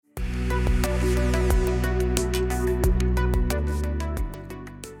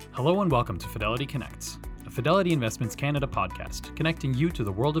Hello and welcome to Fidelity Connects, a Fidelity Investments Canada podcast connecting you to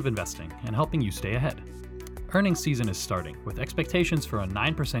the world of investing and helping you stay ahead. Earnings season is starting, with expectations for a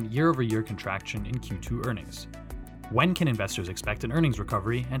 9% year-over-year contraction in Q2 earnings. When can investors expect an earnings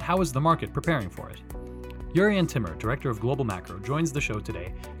recovery, and how is the market preparing for it? Jurrien Timmer, Director of Global Macro, joins the show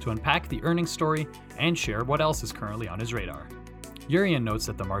today to unpack the earnings story and share what else is currently on his radar. Jurrien notes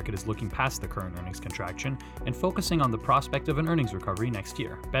that the market is looking past the current earnings contraction and focusing on the prospect of an earnings recovery next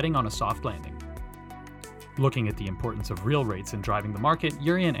year, betting on a soft landing. Looking at the importance of real rates in driving the market,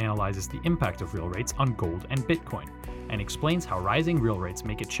 Jurrien analyzes the impact of real rates on gold and Bitcoin, and explains how rising real rates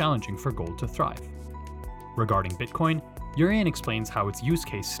make it challenging for gold to thrive. Regarding Bitcoin, Jurrien explains how its use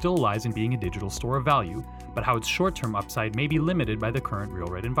case still lies in being a digital store of value, but how its short-term upside may be limited by the current real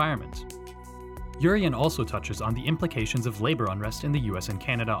rate environment. Jurrien also touches on the implications of labor unrest in the US and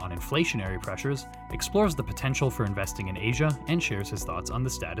Canada on inflationary pressures, explores the potential for investing in Asia, and shares his thoughts on the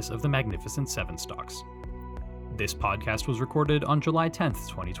status of the Magnificent Seven stocks. This podcast was recorded on July 10th,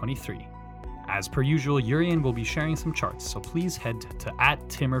 2023. As per usual, Jurrien will be sharing some charts, so please head to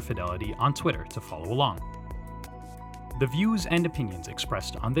 @TimmerFidelity on Twitter to follow along. The views and opinions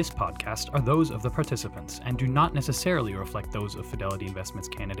expressed on this podcast are those of the participants and do not necessarily reflect those of Fidelity Investments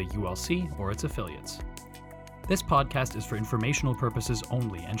Canada ULC or its affiliates. This podcast is for informational purposes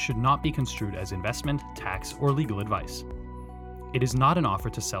only and should not be construed as investment, tax, or legal advice. It is not an offer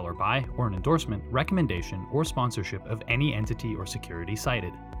to sell or buy, or an endorsement, recommendation, or sponsorship of any entity or security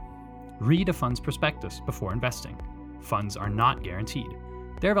cited. Read a fund's prospectus before investing. Funds are not guaranteed.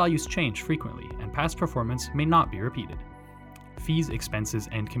 Their values change frequently, and past performance may not be repeated. Fees, expenses,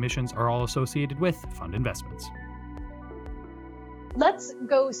 and commissions are all associated with fund investments. Let's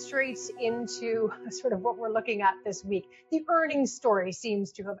go straight into sort of what we're looking at this week. The earnings story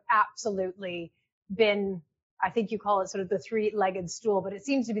seems to have absolutely been, I think you call it sort of the three-legged stool, but it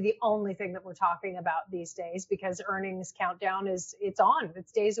seems to be the only thing that we're talking about these days because earnings countdown it's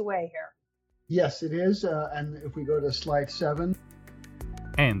days away here. Yes, it is. And if we go to slide 7.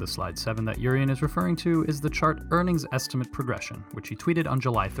 And the slide 7 that Jurrien is referring to is the chart Earnings Estimate Progression, which he tweeted on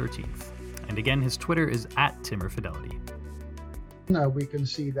July 13th. And again, his Twitter is @TimmerFidelity. Now we can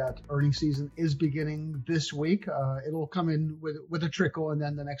see that earnings season is beginning this week. It'll come in with a trickle, and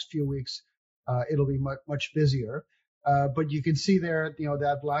then the next few weeks it'll be much busier. But you can see there,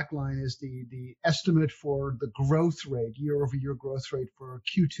 that black line is the estimate for the growth rate, year-over-year growth rate for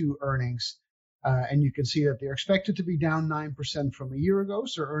Q2 earnings. And you can see that they're expected to be down 9% from a year ago.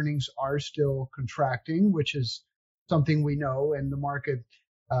 So earnings are still contracting, which is something we know, and the market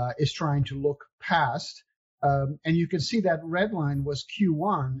is trying to look past. And you can see that red line was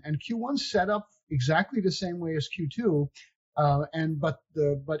Q1, and Q1 set up exactly the same way as Q2.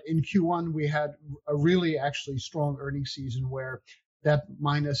 But in Q1 we had a really actually strong earnings season where that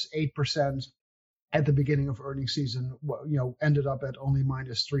minus 8% at the beginning of earnings season, ended up at only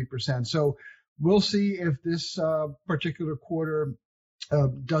minus 3%. So we'll see if this particular quarter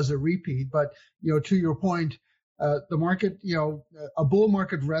does a repeat. But, to your point, the market, a bull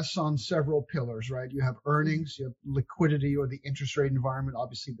market rests on several pillars, right? You have earnings, you have liquidity or the interest rate environment.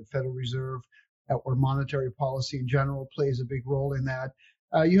 Obviously, the Federal Reserve or monetary policy in general plays a big role in that.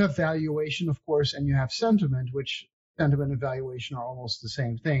 You have valuation, of course, and you have sentiment, which sentiment and valuation are almost the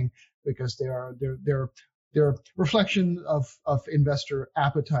same thing because they're reflection of investor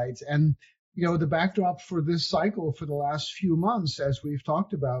appetites. And the backdrop for this cycle for the last few months, as we've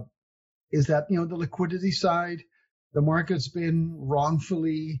talked about, is that, the liquidity side, the market's been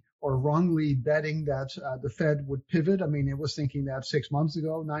wrongfully or wrongly betting that the Fed would pivot. I mean, it was thinking that 6 months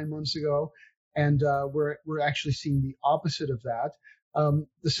ago, 9 months ago, and we're actually seeing the opposite of that.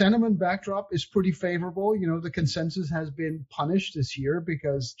 The sentiment backdrop is pretty favorable. The consensus has been punished this year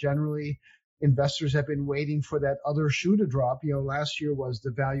because generally investors have been waiting for that other shoe to drop. Last year was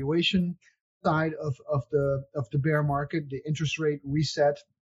the valuation side of the bear market, the interest rate reset.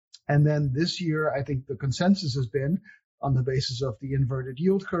 And then this year, I think the consensus has been, on the basis of the inverted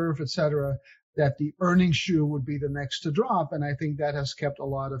yield curve, et cetera, that the earnings shoe would be the next to drop. And I think that has kept a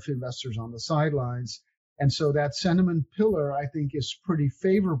lot of investors on the sidelines. And so that sentiment pillar, I think, is pretty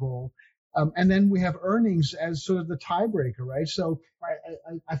favorable. And then we have earnings as sort of the tiebreaker, right? So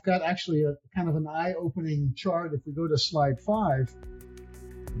I've got actually a kind of an eye-opening chart. If we go to slide 5.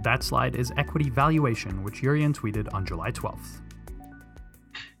 That slide is equity valuation, which Jurrien tweeted on July 12th.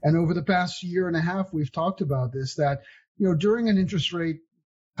 And over the past year and a half, we've talked about this, that, during an interest rate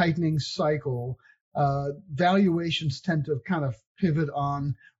tightening cycle, valuations tend to kind of pivot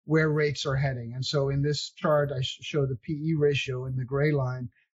on where rates are heading. And so in this chart, I show the PE ratio in the gray line.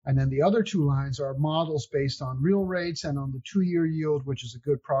 And then the other two lines are models based on real rates and on the 2-year yield, which is a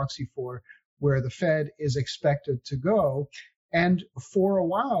good proxy for where the Fed is expected to go. And for a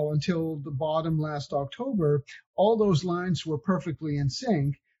while, until the bottom last October, all those lines were perfectly in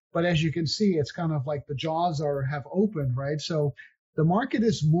sync. But as you can see, it's kind of like the jaws have opened, right? So the market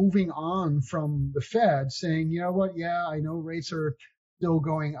is moving on from the Fed saying, you know what, yeah, I know rates are still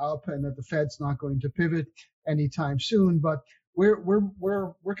going up and that the Fed's not going to pivot anytime soon, but we're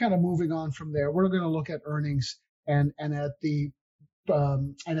kind of moving on from there. We're going to look at earnings and at the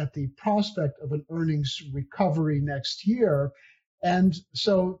prospect of an earnings recovery next year. And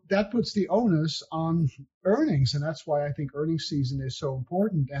so that puts the onus on earnings. And that's why I think earnings season is so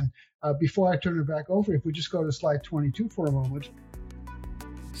important. And before I turn it back over, if we just go to slide 22 for a moment.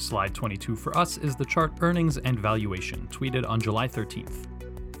 Slide 22 for us is the chart Earnings and Valuation, tweeted on July 13th.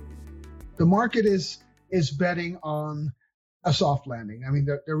 The market is betting on a soft landing. I mean,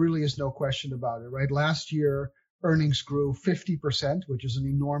 there really is no question about it, right? Last year, earnings grew 50%, which is an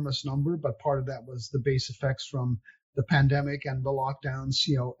enormous number, but part of that was the base effects from the pandemic and the lockdowns,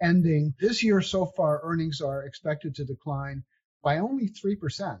 ending. This year so far, earnings are expected to decline by only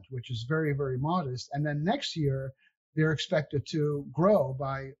 3%, which is very, very modest. And then next year, they're expected to grow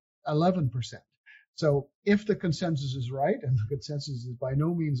by 11%. So if the consensus is right, and the consensus is by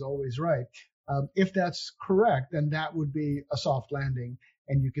no means always right, if that's correct, then that would be a soft landing.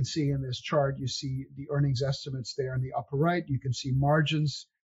 And you can see in this chart, you see the earnings estimates there in the upper right. You can see margins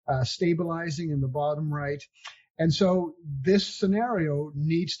stabilizing in the bottom right. And so this scenario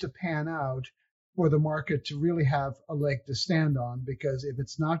needs to pan out for the market to really have a leg to stand on, because if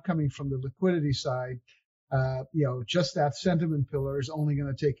it's not coming from the liquidity side, just that sentiment pillar is only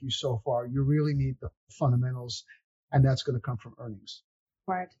going to take you so far. You really need the fundamentals, and that's going to come from earnings.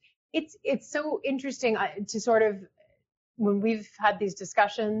 Right. It's so interesting to sort of, when we've had these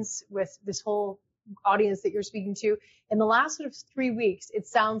discussions with this whole audience that you're speaking to, in the last sort of 3 weeks, it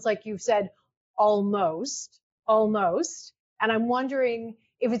sounds like you've said almost. And I'm wondering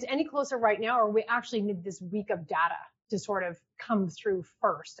if it's any closer right now, or we actually need this week of data to sort of come through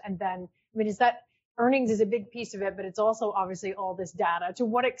first. And then, I mean, is that earnings is a big piece of it, but it's also obviously all this data. To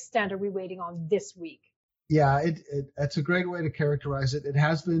what extent are we waiting on this week? Yeah, that's a great way to characterize it. It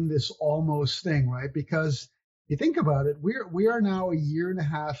has been this almost thing, right? Because you think about it, we are now a year and a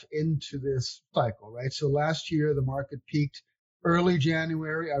half into this cycle, right? So last year, the market peaked early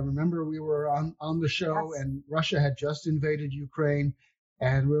January. I remember we were on the show, yes, and Russia had just invaded Ukraine.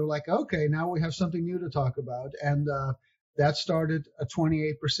 And we were like, okay, now we have something new to talk about. And that started a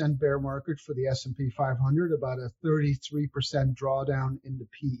 28% bear market for the S&P 500, about a 33% drawdown in the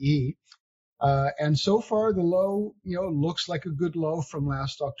PE. And so far, the low, looks like a good low from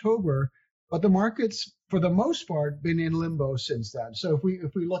last October, but the market's, for the most part, been in limbo since then. So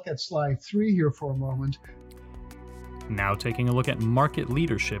if we look at slide 3 here for a moment. Now taking a look at market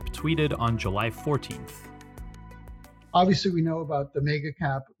leadership, tweeted on July 14th. Obviously, we know about the mega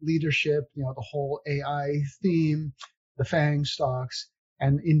cap leadership, the whole AI theme, the FANG stocks.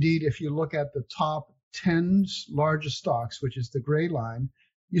 And indeed, if you look at the top 10 largest stocks, which is the gray line,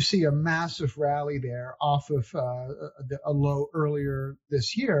 you see a massive rally there off of a low earlier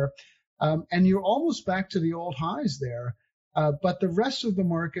this year. And you're almost back to the old highs there. But the rest of the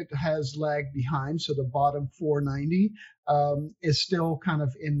market has lagged behind. So the bottom 490 is still kind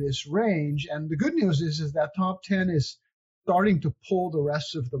of in this range. And the good news is that top 10 is starting to pull the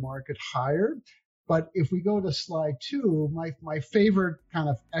rest of the market higher. But if we go to slide 2, my favorite kind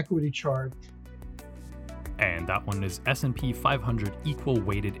of equity chart. And that one is S&P 500 Equal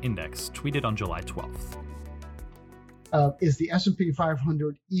Weighted Index, tweeted on July 12th. Is the S&P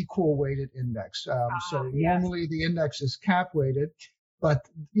 500 Equal Weighted Index. Normally the index is cap weighted, but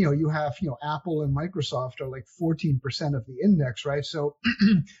you have Apple and Microsoft are like 14% of the index, right? So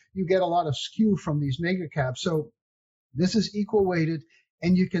you get a lot of skew from these mega caps. So this is equal weighted,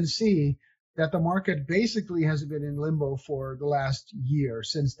 and you can see that the market basically has been in limbo for the last year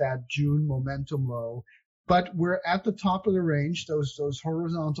since that June momentum low. But we're at the top of the range. Those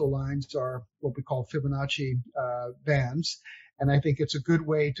horizontal lines are what we call Fibonacci bands, and I think it's a good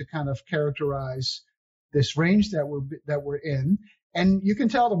way to kind of characterize this range that we're in. And you can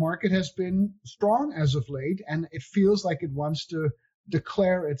tell the market has been strong as of late, and it feels like it wants to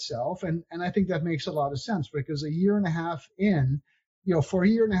declare itself. And I think that makes a lot of sense, because a year and a half in, for a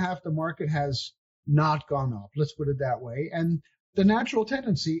year and a half, the market has not gone up. Let's put it that way. And the natural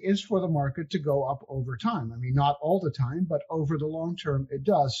tendency is for the market to go up over time. I mean, not all the time, but over the long term, it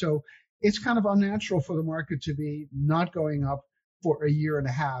does. So it's kind of unnatural for the market to be not going up for a year and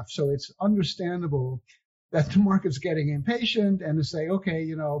a half. So it's understandable that the market's getting impatient and to say,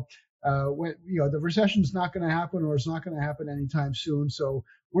 okay, when the recession's not going to happen, or it's not going to happen anytime soon. So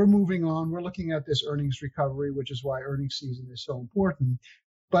we're moving on. We're looking at this earnings recovery, which is why earnings season is so important.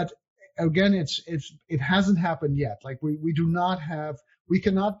 But again, it hasn't happened yet. Like we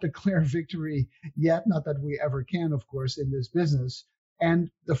cannot declare victory yet. Not that we ever can, of course, in this business.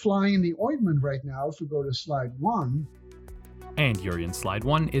 And the fly in the ointment right now, if we go to slide 1. And Jurrien, slide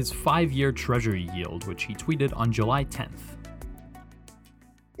 1 is 5-year Treasury yield, which he tweeted on July 10th.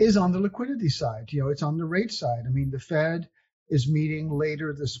 Is on the liquidity side. It's on the rate side. I mean, the Fed is meeting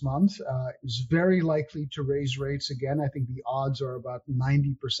later this month, is very likely to raise rates again. I think the odds are about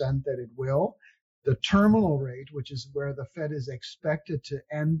 90% that it will. The terminal rate, which is where the Fed is expected to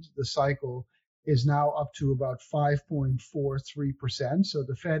end the cycle, is now up to about 5.43%. So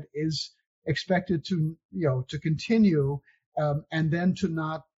the Fed is expected to continue and then to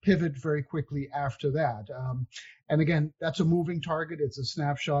not pivot very quickly after that. And again, that's a moving target. It's a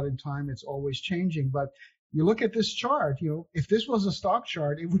snapshot in time. It's always changing. But you look at this chart, if this was a stock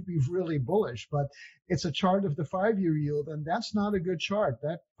chart, it would be really bullish. But it's a chart of the 5-year yield, and that's not a good chart.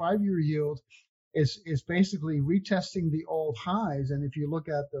 That 5-year yield is basically retesting the old highs. And if you look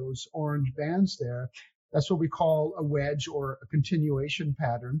at those orange bands there, that's what we call a wedge or a continuation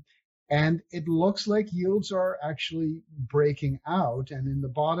pattern. And it looks like yields are actually breaking out. And in the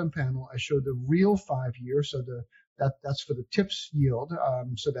bottom panel, I showed the real 5-year. So that's for the TIPS yield.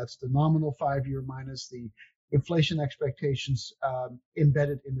 So that's the nominal 5-year minus the inflation expectations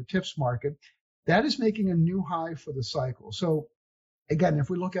embedded in the TIPS market. That is making a new high for the cycle. So again, if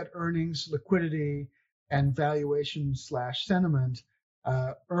we look at earnings, liquidity, and valuation/sentiment,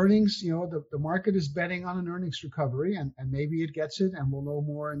 earnings, the market is betting on an earnings recovery, and maybe it gets it, and we'll know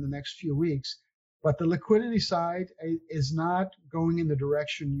more in the next few weeks. But the liquidity side is not going in the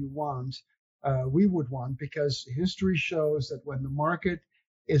direction we would want, because history shows that when the market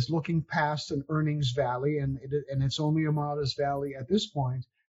is looking past an earnings valley, and it's only a modest valley at this point,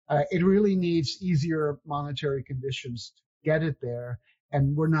 it really needs easier monetary conditions to get it there,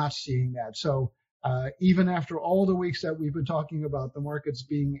 and we're not seeing that. So even after all the weeks that we've been talking about the markets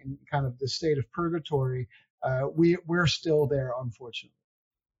being in kind of the state of purgatory, we're still there, unfortunately.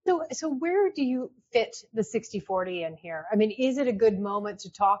 So where do you fit the 60-40 in here? I mean, is it a good moment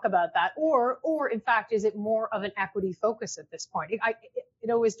to talk about that? Or in fact, is it more of an equity focus at this point? It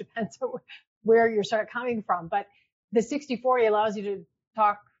always depends on where you're coming from. But the 60-40 allows you to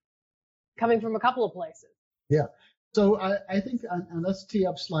talk coming from a couple of places. Yeah. So I think, and let's tee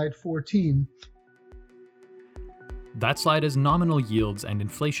up slide 14. That slide is nominal yields and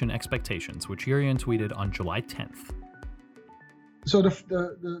inflation expectations, which Jurrien tweeted on July 10th. So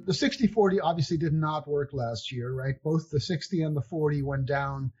the 60-40 obviously did not work last year, right? Both the 60 and the 40 went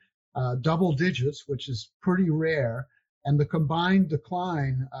down double digits, which is pretty rare. And the combined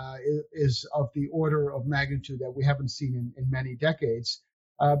decline is of the order of magnitude that we haven't seen in many decades.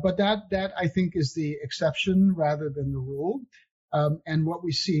 But that I think is the exception rather than the rule. And what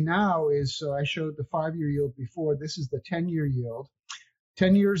we see now is, so I showed the 5-year yield before. This is the 10-year yield.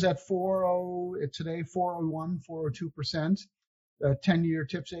 10 years at 4.0 today, 4.01, 4.02%. 10-year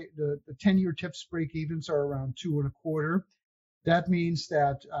tips, the 10-year tips break evens are around 2.25. That means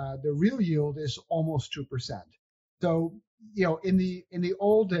that the real yield is almost 2%. So in the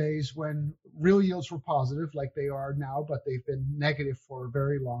old days when real yields were positive, like they are now, but they've been negative for a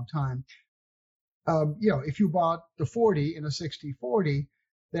very long time. If you bought the 40 in a 60-40,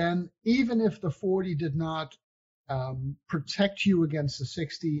 then even if the 40 did not protect you against the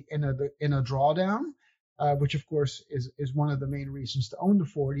 60 in a drawdown, which of course is one of the main reasons to own the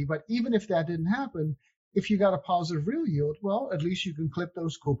 40. But even if that didn't happen, if you got a positive real yield, well, at least you can clip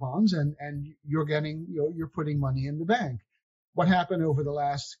those coupons and you're getting, you're putting money in the bank. What happened over the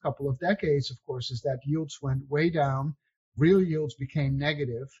last couple of decades, of course, is that yields went way down, real yields became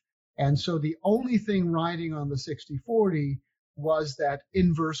negative. And so the only thing riding on the 60-40 was that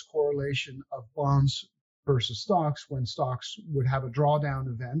inverse correlation of bonds versus stocks. When stocks would have a drawdown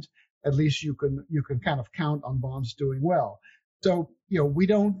event, at least you can kind of count on bonds doing well. So, we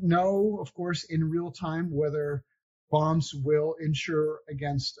don't know, of course, in real time whether bonds will insure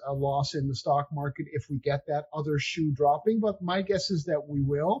against a loss in the stock market if we get that other shoe dropping. But my guess is that we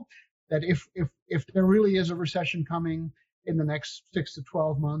will, that if there really is a recession coming in the next 6 to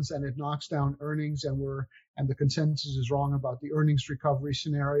 12 months and it knocks down earnings and the consensus is wrong about the earnings recovery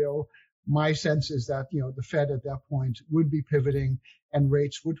scenario, my sense is that, the Fed at that point would be pivoting and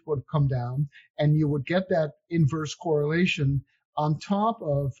rates would come down, and you would get that inverse correlation on top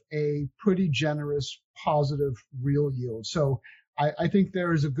of a pretty generous positive real yield. So I think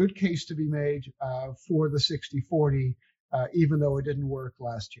there is a good case to be made for the 60-40, even though it didn't work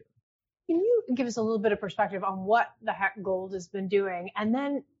last year. Can you give us a little bit of perspective on what the heck gold has been doing? And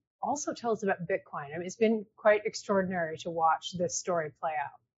then also tell us about Bitcoin. I mean, it's been quite extraordinary to watch this story play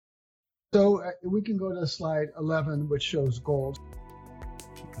out. So we can go to slide 11, which shows gold.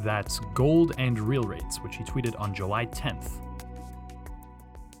 That's gold and real rates, which he tweeted on July 10th.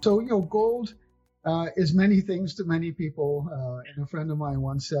 So, gold is many things to many people. And a friend of mine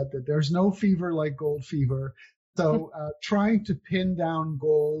once said that there's no fever like gold fever. So trying to pin down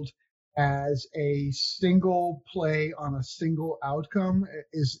gold as a single play on a single outcome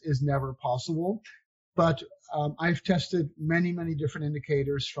is never possible. But I've tested many, many different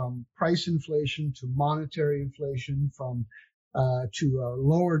indicators, from price inflation to monetary inflation, from to a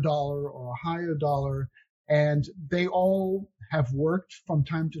lower dollar or a higher dollar. And they all have worked from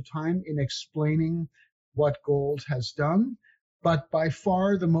time to time in explaining what gold has done. But by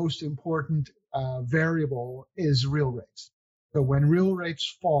far the most important variable is real rates. So when real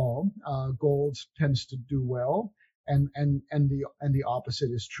rates fall, gold tends to do well, and the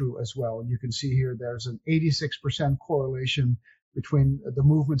opposite is true as well. You can see here there's an 86% correlation between the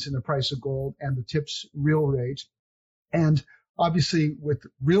movements in the price of gold and the TIPS real rate. And obviously, with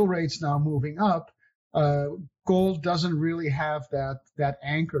real rates now moving up, gold doesn't really have that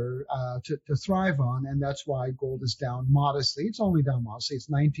anchor to thrive on, and that's why gold is down modestly. It's only down modestly. It's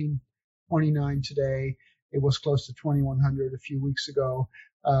 1929 today. It was close to 2100 a few weeks ago.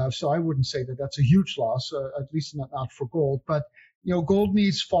 So I wouldn't say that that's a huge loss, at least not for gold. But gold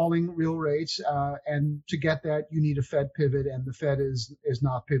needs falling real rates, and to get that, you need a Fed pivot, and the Fed is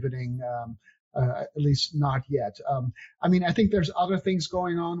not pivoting. At least not yet. I think there's other things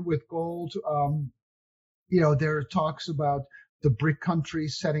going on with gold. There are talks about the BRIC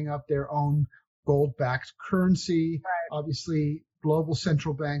countries setting up their own gold-backed currency. Right. Obviously, global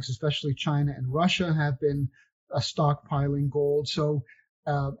central banks, especially China and Russia, have been stockpiling gold. So,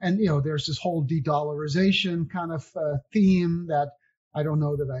 there's this whole de-dollarization kind of theme that I don't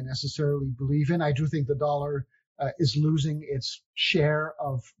know that I necessarily believe in. I do think the dollar is losing its share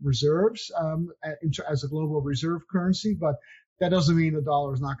of reserves as a global reserve currency, but that doesn't mean the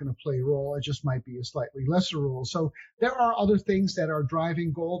dollar is not going to play a role. It just might be a slightly lesser role. So there are other things that are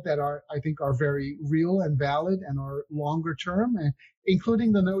driving gold that I think are very real and valid and are longer term,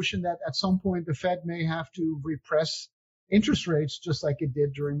 including the notion that at some point the Fed may have to repress interest rates just like it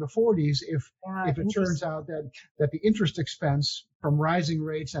did during the 40s if it turns out that the interest expense from rising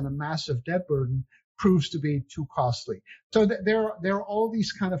rates and a massive debt burden proves to be too costly. So there are all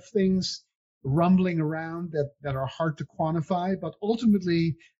these kind of things rumbling around that are hard to quantify, but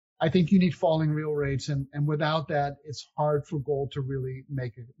ultimately I think you need falling real rates, and without that it's hard for gold to really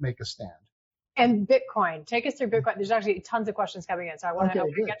make a stand. And Bitcoin, take us through Bitcoin. There's actually tons of questions coming in, so I want to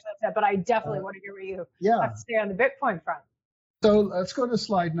get to that, but I definitely want to hear what you have to say on the Bitcoin front. So let's go to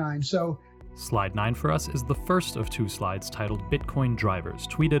slide 9. So slide 9 for us is the first of two slides titled Bitcoin Drivers,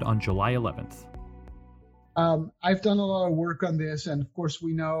 tweeted on July 11th. I've done a lot of work on this, and of course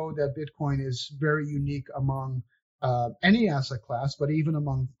we know that Bitcoin is very unique among any asset class, but even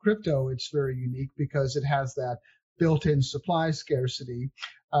among crypto, it's very unique because it has that built-in supply scarcity,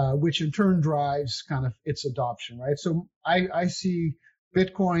 which in turn drives kind of its adoption, right? So I see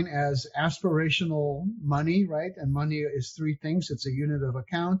Bitcoin as aspirational money, right? And money is three things. It's a unit of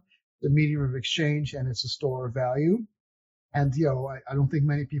account, the medium of exchange, and it's a store of value. And, I don't think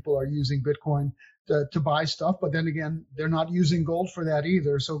many people are using Bitcoin to buy stuff, but then again, they're not using gold for that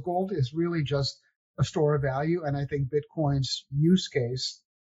either. So gold is really just a store of value. And I think Bitcoin's use case,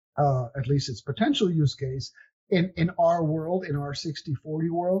 at least its potential use case in our world, in our 60-40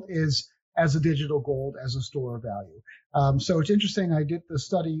 world, is as a digital gold, as a store of value. So it's interesting. I did the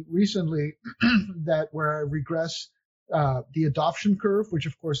study recently where I regress the adoption curve, which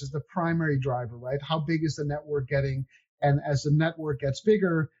of course is the primary driver, right? How big is the network getting? And as the network gets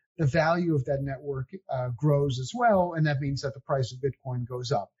bigger, the value of that network grows as well. And that means that the price of Bitcoin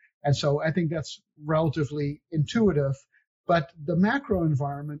goes up. And so I think that's relatively intuitive. But the macro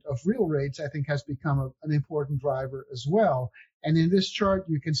environment of real rates, I think, has become an important driver as well. And in this chart,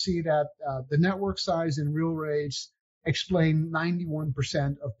 you can see that the network size in real rates explain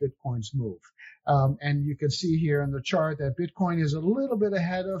 91% of Bitcoin's move. And you can see here in the chart that Bitcoin is a little bit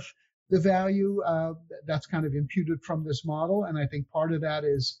ahead of the value that's kind of imputed from this model. And I think part of that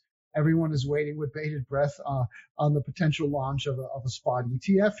is everyone is waiting with bated breath on the potential launch of a spot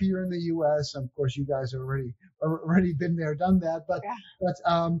ETF here in the U.S. And of course, you guys have already been there, done that.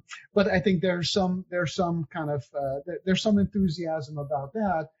 But I think there's some enthusiasm about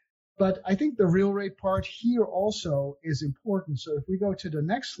that. But I think the real rate part here also is important. So if we go to the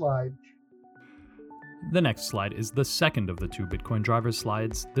next slide. The next slide is the second of the two Bitcoin drivers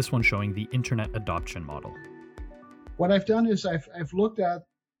slides, this one showing the internet adoption model. What I've done is I've looked at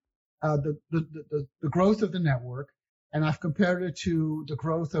the growth of the network, and I've compared it to the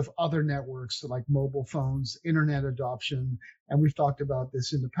growth of other networks like mobile phones, internet adoption, and we've talked about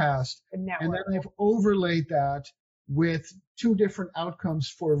this in the past. And then I've overlaid that with two different outcomes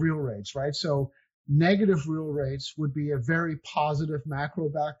for real rates, right? So negative real rates would be a very positive macro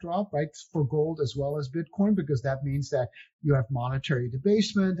backdrop, right, for gold as well as Bitcoin, because that means that you have monetary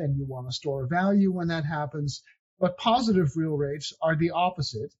debasement and you want to store value when that happens. But positive real rates are the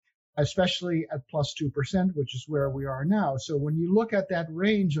opposite, especially at plus 2%, which is where we are now. So when you look at that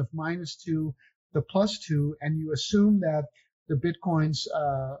range of -2 to +2, and you assume that Bitcoin's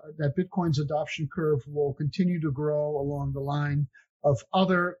adoption curve will continue to grow along the line of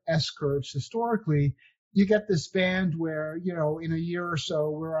other S curves historically, you get this band where, in a year or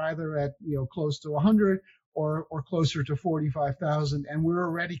so, we're either at, close to 100 or closer to 45,000. And we're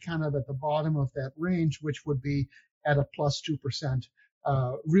already kind of at the bottom of that range, which would be at a plus 2%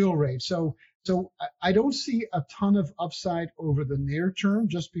 real rate. So I don't see a ton of upside over the near term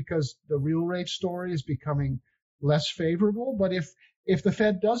just because the real rate story is becoming less favorable. But if the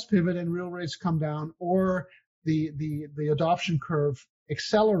Fed does pivot and real rates come down, or the adoption curve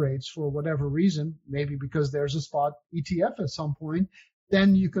accelerates for whatever reason, maybe because there's a spot ETF at some point,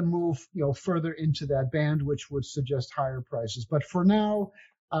 then you can move further into that band, which would suggest higher prices. But for now,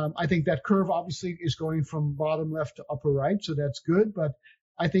 I think that curve obviously is going from bottom left to upper right, so that's good. But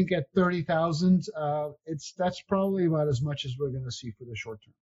I think at 30,000, that's probably about as much as we're going to see for the short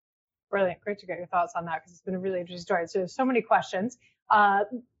term. Brilliant. Great to get your thoughts on that, because it's been a really interesting story. So many questions.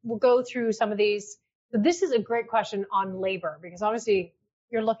 We'll go through some of these. So this is a great question on labor, because obviously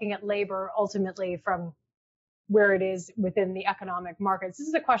you're looking at labor ultimately from where it is within the economic markets. This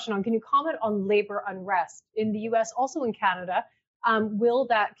is a question on, can you comment on labor unrest in the US, also in Canada? Will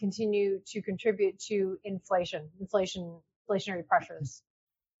that continue to contribute to inflationary pressures?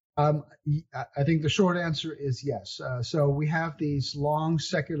 I think the short answer is yes. So we have these long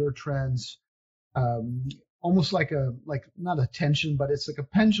secular trends, almost like not a tension, but it's like a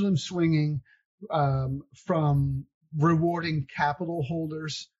pendulum swinging from rewarding capital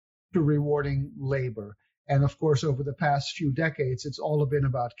holders to rewarding labor. And of course, over the past few decades, it's all been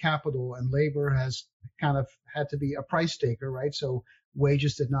about capital, and labor has kind of had to be a price taker, right? So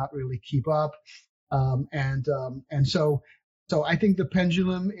wages did not really keep up. And so I think the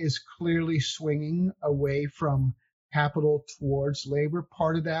pendulum is clearly swinging away from capital towards labor.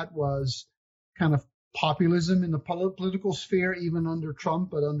 Part of that was kind of populism in the political sphere, even under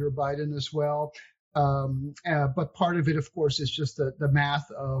Trump, but under Biden as well. But part of it, of course, is just the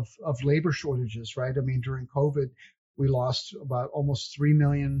math of labor shortages, right? I mean, during COVID, we lost about almost 3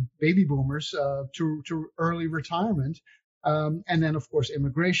 million baby boomers to early retirement. And then, of course,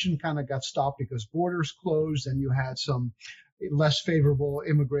 immigration kind of got stopped because borders closed, and you had some less favorable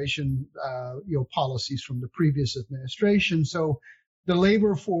immigration policies from the previous administration. So the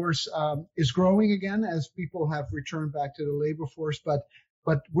labor force is growing again as people have returned back to the labor force, but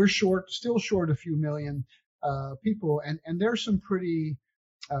we're still short a few million people, and there's some pretty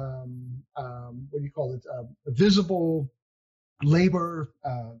visible labor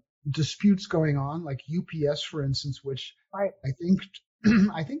disputes going on, like UPS, for instance, which right.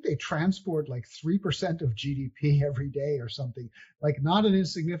 I think they transport like 3% of GDP every day or something, like not an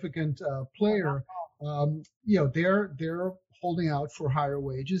insignificant player. They're holding out for higher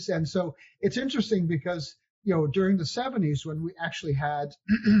wages. And so it's interesting because, during the 70s, when we actually had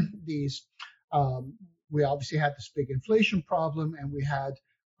we obviously had this big inflation problem, and we had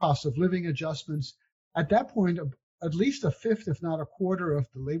cost of living adjustments. At that point, at least a fifth, if not a quarter, of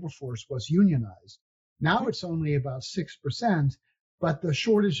the labor force was unionized. Now it's only about 6%. But the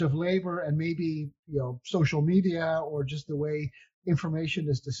shortage of labor and maybe, social media or just the way information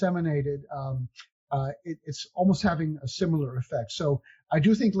is disseminated, it's almost having a similar effect. So I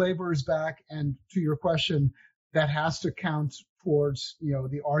do think labor is back. And to your question, that has to count towards,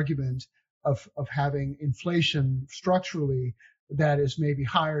 the argument of having inflation structurally that is maybe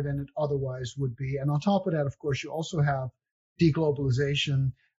higher than it otherwise would be. And on top of that, of course, you also have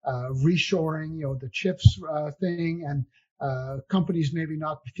deglobalization, reshoring, the chips thing, and companies maybe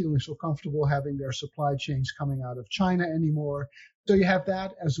not feeling so comfortable having their supply chains coming out of China anymore. So you have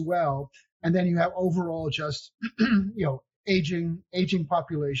that as well. And then you have overall just, aging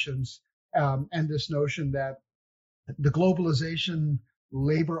populations, and this notion that the globalization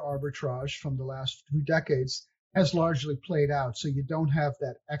labor arbitrage from the last 2 decades has largely played out. So you don't have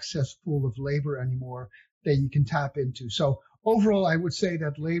that excess pool of labor anymore that you can tap into. So overall, I would say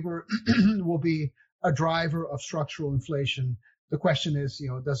that labor will be a driver of structural inflation. The question is,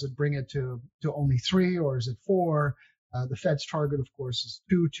 does it bring it to only 3 or is it 4? The Fed's target, of course, is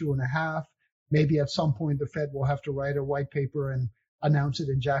 2.5. Maybe at some point the Fed will have to write a white paper and announce it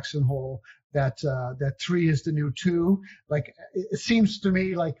in Jackson Hole that 3 is the new 2. Like it seems to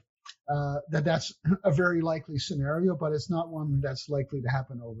me like that's a very likely scenario, but it's not one that's likely to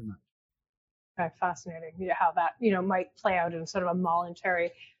happen overnight. Okay, fascinating. How that might play out in sort of a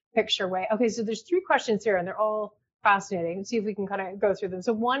monetary picture way. Okay, so there's 3 questions here, and they're all fascinating. Let's see if we can kind of go through them.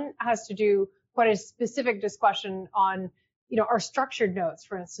 So one has to do quite a specific discussion on, are structured notes,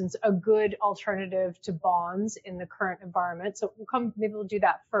 for instance, a good alternative to bonds in the current environment? So maybe we'll do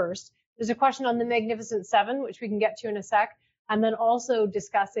that first. There's a question on the Magnificent Seven, which we can get to in a sec, and then also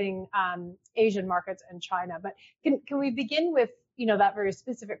discussing Asian markets and China. But can we begin with, that very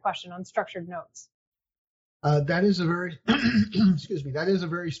specific question on structured notes? That is a very, excuse me, that is a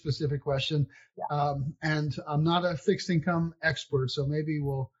very specific question. Yeah. And I'm not a fixed income expert, so maybe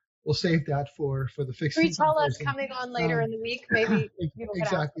we'll save that for the fixed income. Tell us coming on later in the week, maybe.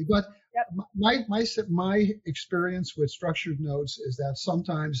 Exactly. But yep. my experience with structured notes is that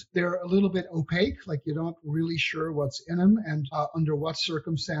sometimes they're a little bit opaque, like you're not really sure what's in them and under what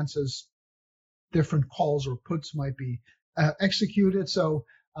circumstances different calls or puts might be executed. So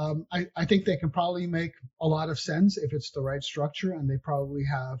I think they can probably make a lot of sense if it's the right structure, and they probably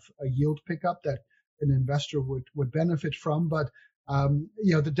have a yield pickup that an investor would benefit from. But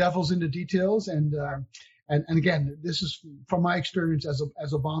the devil's in the details, and again, this is from my experience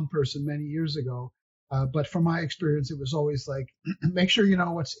as a bond person many years ago. But from my experience, it was always like, make sure you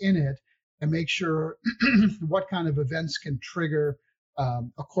know what's in it, and make sure what kind of events can trigger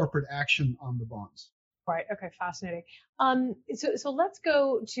a corporate action on the bonds. Right. Okay. Fascinating. So let's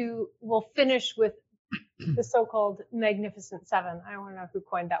we'll finish with the so-called Magnificent Seven. I don't know who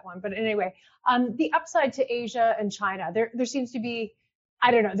coined that one, but anyway, the upside to Asia and China, there seems to be,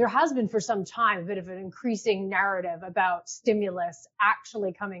 I don't know, there has been for some time a bit of an increasing narrative about stimulus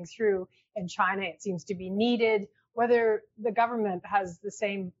actually coming through in China. It seems to be needed. Whether the government has the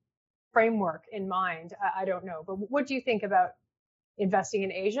same framework in mind, I don't know. But what do you think about investing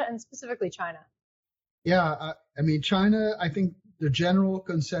in Asia and specifically China? Yeah, I mean, China, I think the general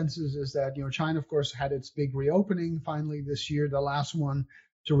consensus is that, China, of course, had its big reopening finally this year, the last one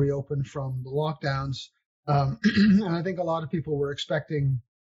to reopen from the lockdowns. And I think a lot of people were expecting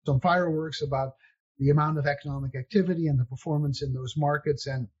some fireworks about the amount of economic activity and the performance in those markets.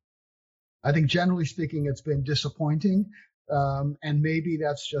 And I think generally speaking, it's been disappointing. And maybe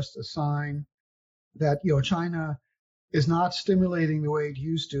that's just a sign that, China is not stimulating the way it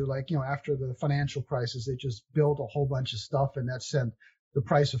used to. Like, after the financial crisis, they just built a whole bunch of stuff, and that sent the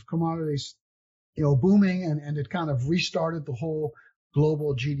price of commodities, booming, and it kind of restarted the whole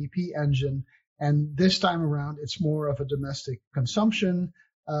global GDP engine. And this time around, it's more of a domestic consumption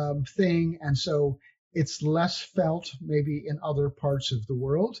thing. And so it's less felt maybe in other parts of the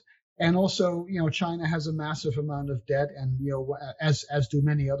world. And also, China has a massive amount of debt, and, as do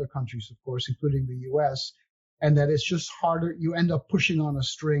many other countries, of course, including the US. And that it's just harder. You end up pushing on a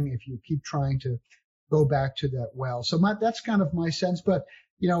string if you keep trying to go back to that well. So that's kind of my sense. But,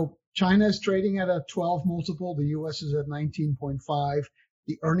 China is trading at a 12 multiple. The U.S. is at 19.5.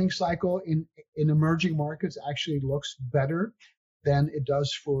 The earnings cycle in emerging markets actually looks better than it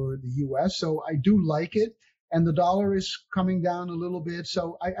does for the U.S. So I do like it. And the dollar is coming down a little bit.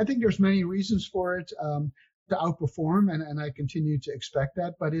 So I think there's many reasons for it to outperform. And I continue to expect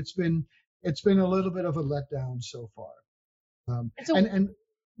that. But it's been a little bit of a letdown so far.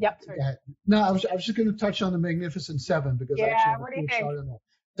 Yep. Sorry. No, I was just going to touch on the Magnificent Seven because I actually have what do you think? On that.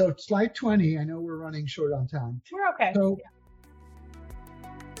 So slide 20. I know we're running short on time. We're okay. So,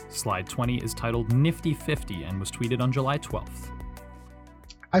 Slide 20 is titled Nifty 50 and was tweeted on July 12th.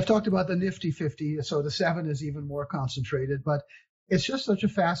 I've talked about the Nifty 50, so the 7 is even more concentrated, but it's just such a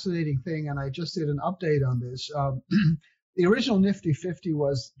fascinating thing, and I just did an update on this. The original Nifty 50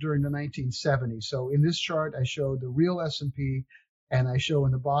 was during the 1970s. So in this chart, I show the real S&P, and I show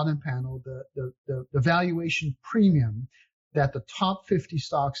in the bottom panel the valuation premium that the top 50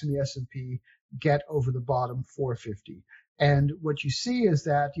 stocks in the S&P get over the bottom 450. And what you see is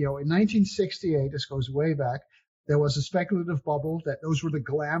that, in 1968, this goes way back, there was a speculative bubble that those were the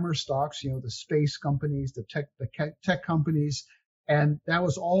glamour stocks, the space companies, the tech companies. And that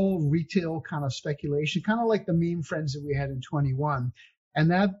was all retail kind of speculation, kind of like the meme frenzy we had in 21.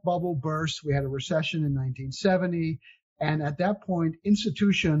 And that bubble burst. We had a recession in 1970. And at that point,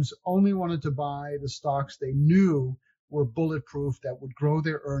 institutions only wanted to buy the stocks they knew were bulletproof, that would grow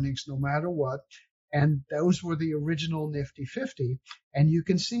their earnings no matter what. And those were the original Nifty 50. And you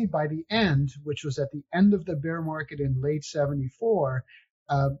can see by the end, which was at the end of the bear market in late 74,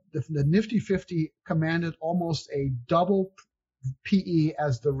 the Nifty 50 commanded almost a double PE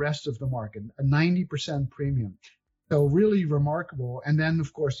as the rest of the market, a 90% premium. So really remarkable. And then,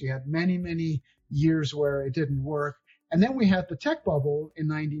 of course, you had many, many years where it didn't work. And then we had the tech bubble in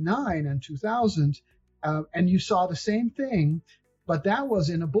 99 and 2000, and you saw the same thing, but that was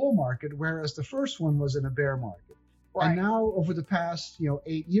in a bull market, whereas the first one was in a bear market. Right. And now over the past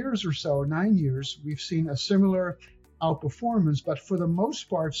 8 years or so, 9 years, we've seen a similar outperformance, but for the most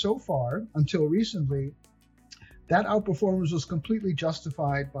part so far, until recently, that outperformance was completely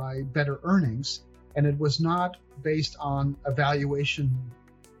justified by better earnings, and it was not based on a valuation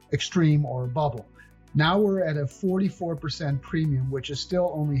extreme or a bubble. Now we're at a 44% premium, which is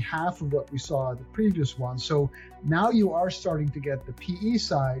still only half of what we saw at the previous one. So now you are starting to get the PE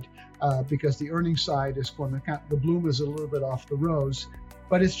side because the earnings side is the bloom is a little bit off the rose.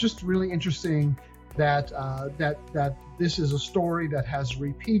 But it's just really interesting that that this is a story that has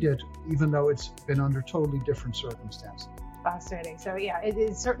repeated, even though it's been under totally different circumstances. Fascinating. So yeah, it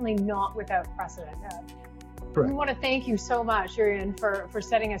is certainly not without precedent. Correct. We want to thank you so much, Jurrien, for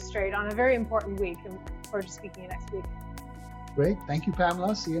setting us straight on a very important week, and look forward to speaking to you next week. Great. Thank you,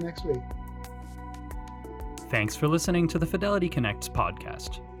 Pamela. See you next week. Thanks for listening to the Fidelity Connects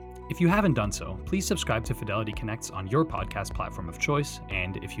podcast. If you haven't done so, please subscribe to Fidelity Connects on your podcast platform of choice,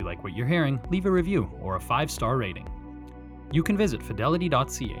 and if you like what you're hearing, leave a review or a 5-star rating. You can visit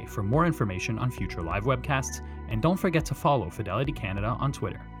fidelity.ca for more information on future live webcasts, and don't forget to follow Fidelity Canada on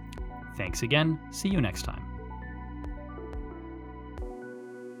Twitter. Thanks again. See you next time.